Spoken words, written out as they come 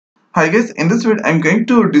Hi guys, in this video I'm going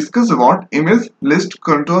to discuss about image list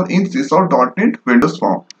control in C#.NET Windows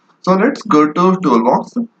Form. So let's go to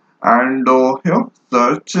toolbox and here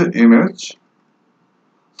search image.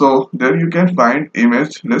 So there you can find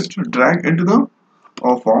image list, drag into the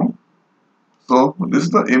form. So this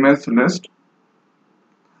is the image list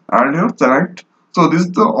and here select. So this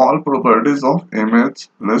is the all properties of image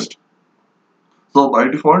list. So by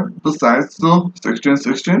default the size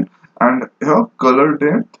 1616 and here color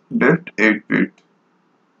depth 8 bit.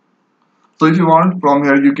 So if you want from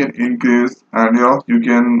here you can increase and here you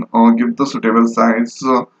can give the suitable size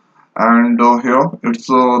and here it's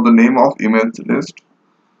the name of image list.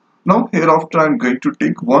 Now hereafter I'm going to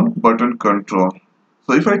take one button control.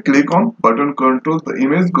 So if I click on button control the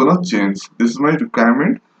image gonna change. This is my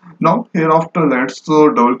requirement. Now hereafter let's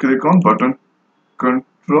double click on button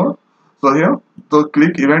control. So here the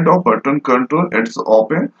click event of button control it's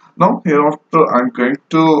open. Now hereafter I'm going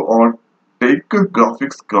to take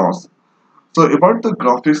graphics class. So about the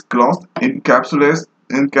graphics class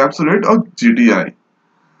encapsulate a GDI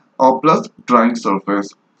or plus drawing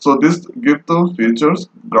surface. So this give the features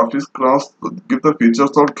graphics class give the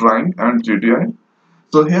features of drawing and GDI.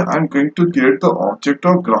 So here I'm going to create the object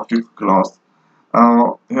of graphics class.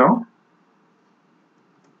 Here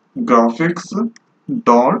graphics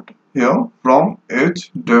dot here from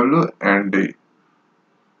HWND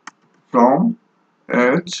from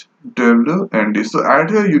HWND. So add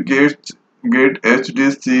here you get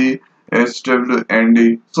HDC,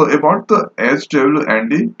 HWND. So about the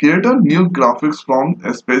HWND, create a new graphics from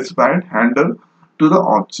a specified handle to the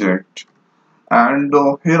object. And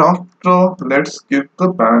hereafter, let's give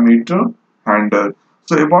the parameter handle.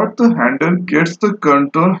 So about the handle gets the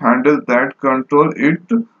control handle that control it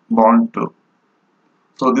bound to.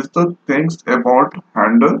 So this is the things about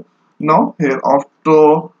handle. Now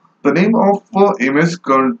hereafter, the name of image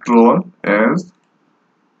control is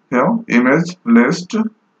here image list.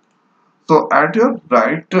 So at your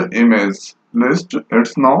right image list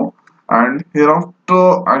it's now and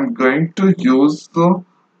hereafter I'm going to use the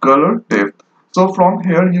color depth. So from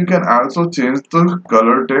here you can also change the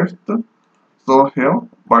color depth. So here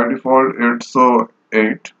by default it's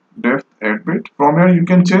 8 depth 8 bit. From here you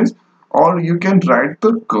can change or you can write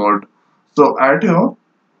the code. So at here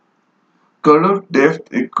color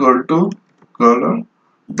depth equal to color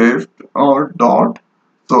depth or dot.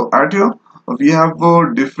 So at here we have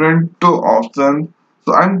a different options.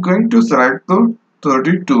 So I'm going to select the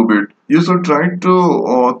 32-bit. You should try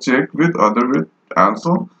to check with other bit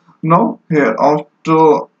also. Now here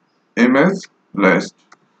after image list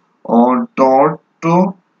or dot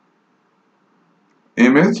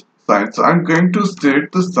image size. So I'm going to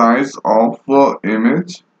state the size of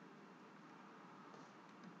image.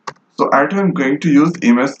 So at here I'm going to use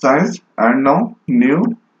image size and now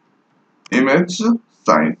new image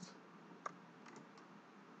size.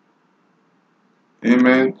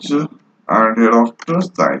 Image and hereafter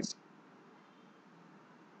size.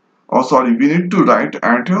 Oh sorry, we need to write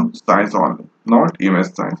at here size only, not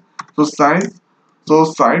image size. So size, so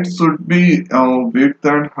size should be width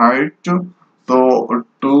and height. So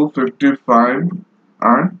 255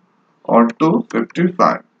 and or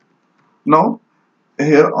 255. Now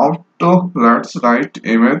hereafter let's write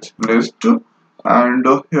image list and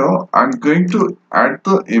here I'm going to add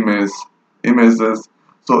the images.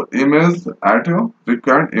 So image add here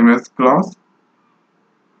required image class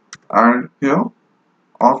and here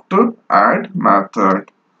after add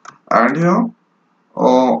method and here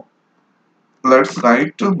uh, let's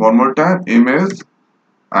write one more time image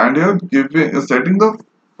and here giving setting the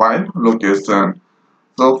file location.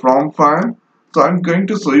 So from file, so I'm going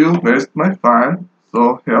to show you where's my file.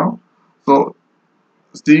 So here, so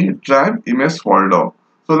C drive image folder.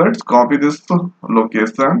 So let's copy this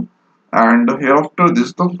location and hereafter this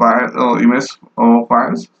is the file image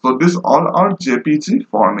files. So this all are JPG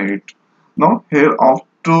format. Now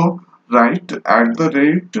hereafter write at the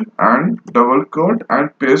rate and double quote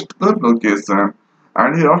and paste the location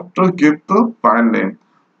and hereafter give the file name.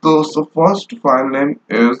 So first file name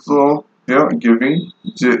is here giving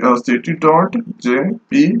city.jpg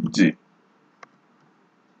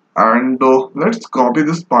and let's copy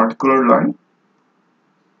this particular line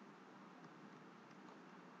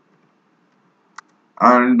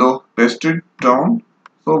and paste it down.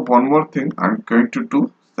 So one more thing I'm going to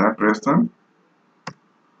do separation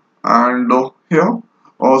and here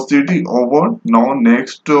city over now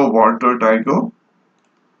next water tiger.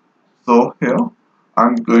 So here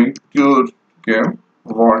I'm going to give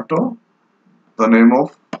water the name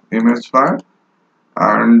of image file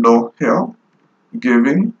and here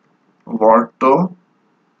giving water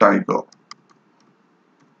tiger.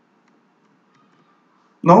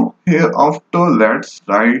 Now hereafter let's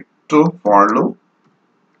write for loop,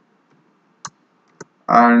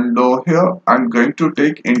 and here I'm going to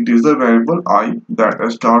take integer variable I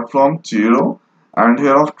that start from 0, and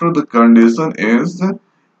hereafter the condition is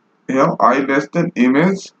here I less than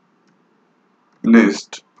image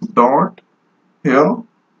list dot here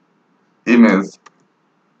image.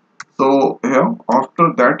 So here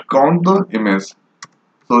after that count the image.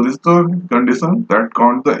 So this is the condition that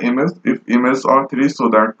count the image. If image are 3, so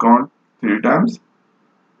that count 3 times,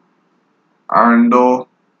 and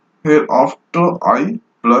here after I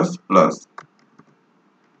plus plus.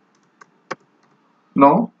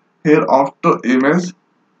 Now here after image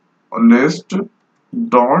list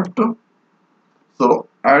dot, so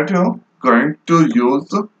at here going to use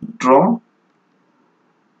draw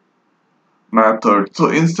method. So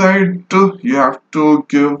inside you have to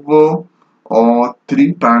give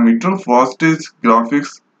three parameter. First is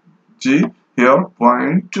graphics G, here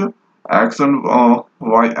point x and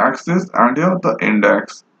y axis, and here the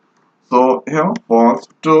index. So here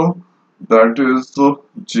first that is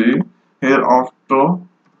G, here after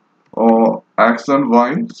x and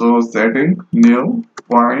y, so setting new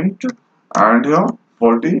point, and here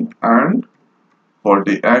 40 and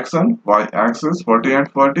 40 x and y axis 40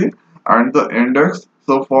 and 40, and the index.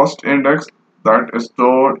 So first index that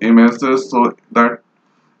store images, so that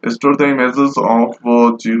store the images of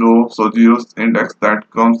 0, so 0 index that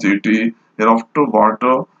comes city, hereafter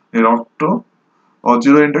water, hereafter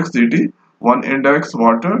 0 index city, 1 index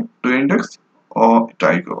water, 2 index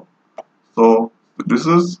tiger. So this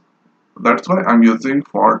is, that's why I'm using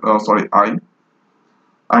for sorry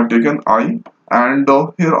I've taken I, and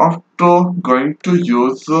hereafter going to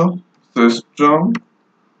use system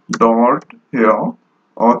dot here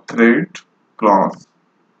or thread class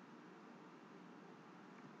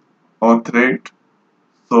or thread.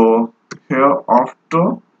 So here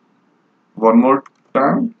after one more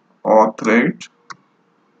time or thread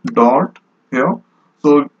dot here.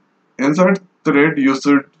 So inside thread you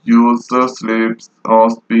should use the sleeps or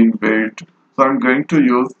spin weight. So I'm going to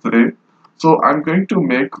use thread. So I'm going to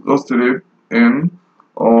make the sleep in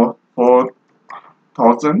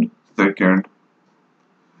 4000 second.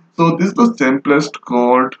 So this is the simplest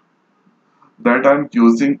code that I'm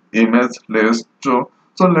using image list. So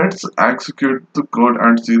let's execute the code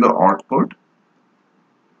and see the output.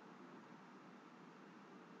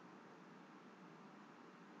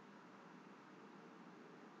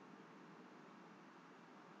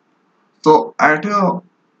 So at a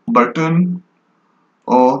button,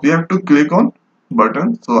 we have to click on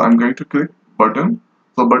button. So I'm going to click button.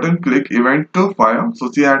 So button click event to fire.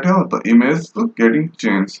 So see at here the image is getting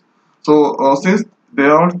changed. So since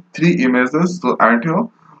there are three images, so at here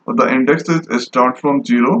the indexes start from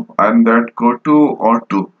 0 and that go to or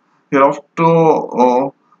 2.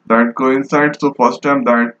 Hereafter that go inside. So first time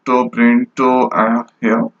that print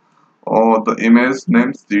here the image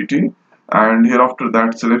name city, and hereafter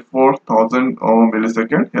that select 4000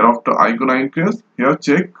 millisecond. Hereafter I gonna increase, here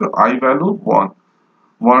check I value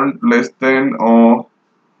 1 less than or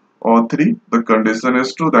 3, the condition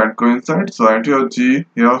is true, that coincide. So at your G,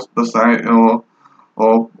 here's the size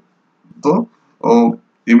of the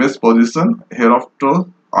image position. Hereafter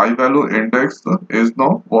I value index is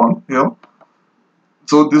now 1 here.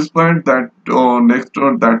 So this point that next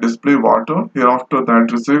that display water, hereafter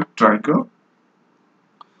that receive trigger,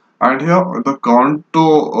 and here the count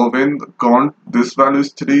to when count this value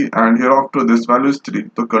is 3, and hereafter this value is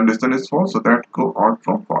 3, the condition is false, so that go out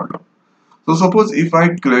from for loop. So suppose if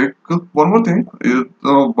I click, one more thing, if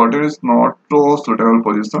the button is not to suitable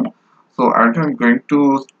position, so I'm going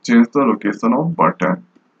to change the location of button.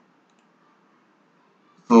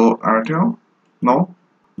 So at here now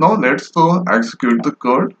let's execute the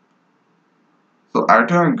code. So at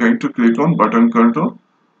here I'm going to click on button control.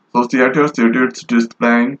 So see at here city it's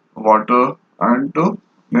displaying water and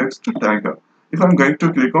next tiger. If I'm going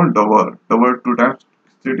to click on double two times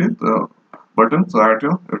city the button, so at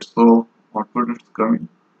here it's so output is coming.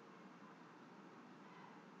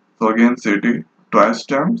 So again city twice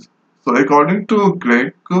times. So according to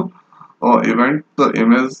Greg event the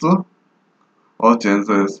image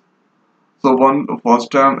changes. So one first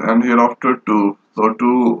time and hereafter two. So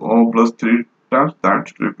 2 plus 3 times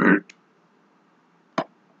that repeat.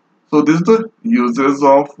 So this is the uses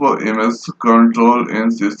of image control in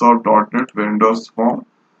C#.NET Windows Phone.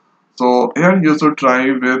 So here you should try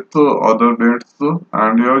with other bits,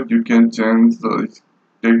 and here you can change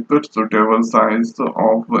take the suitable size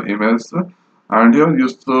of the image, and here you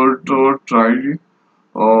should try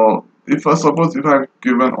if I suppose if I've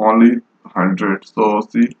given only 100. So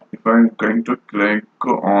see if I'm going to click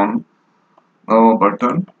on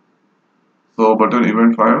button. So button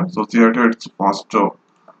event file. So see here it's faster.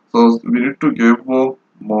 So we need to give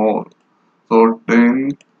more. So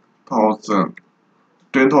 10,000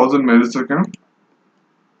 millisecond.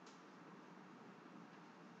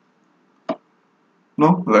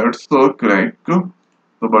 Now let's click the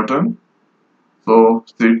button. So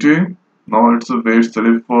city. Now it's a wait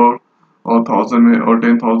select for 10,000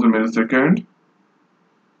 millisecond.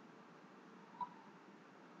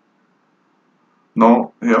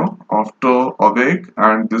 Now here after awake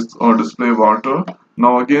and this display water.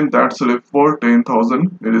 Now again that select for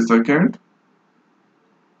 10,000 millisecond.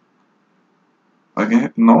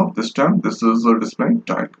 Again now this time this is a display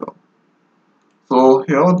tiger. So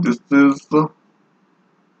here this is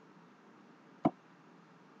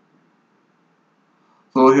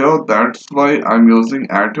so here that's why I'm using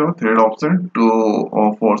add your third option to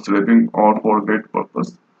for sleeping or for gate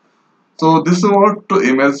purpose. So this is what to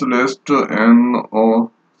image list in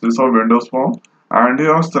this our Windows form, and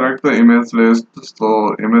here select the image list.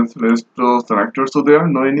 So image list selected. So there are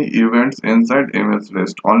no any events inside image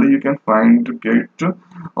list. Only you can find get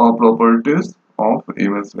properties of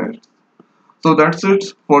image list. So that's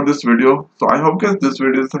it for this video. So I hope guys this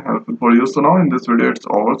video is helpful for you. So now in this video it's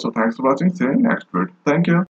over. So thanks for watching. See you in next video. Thank you.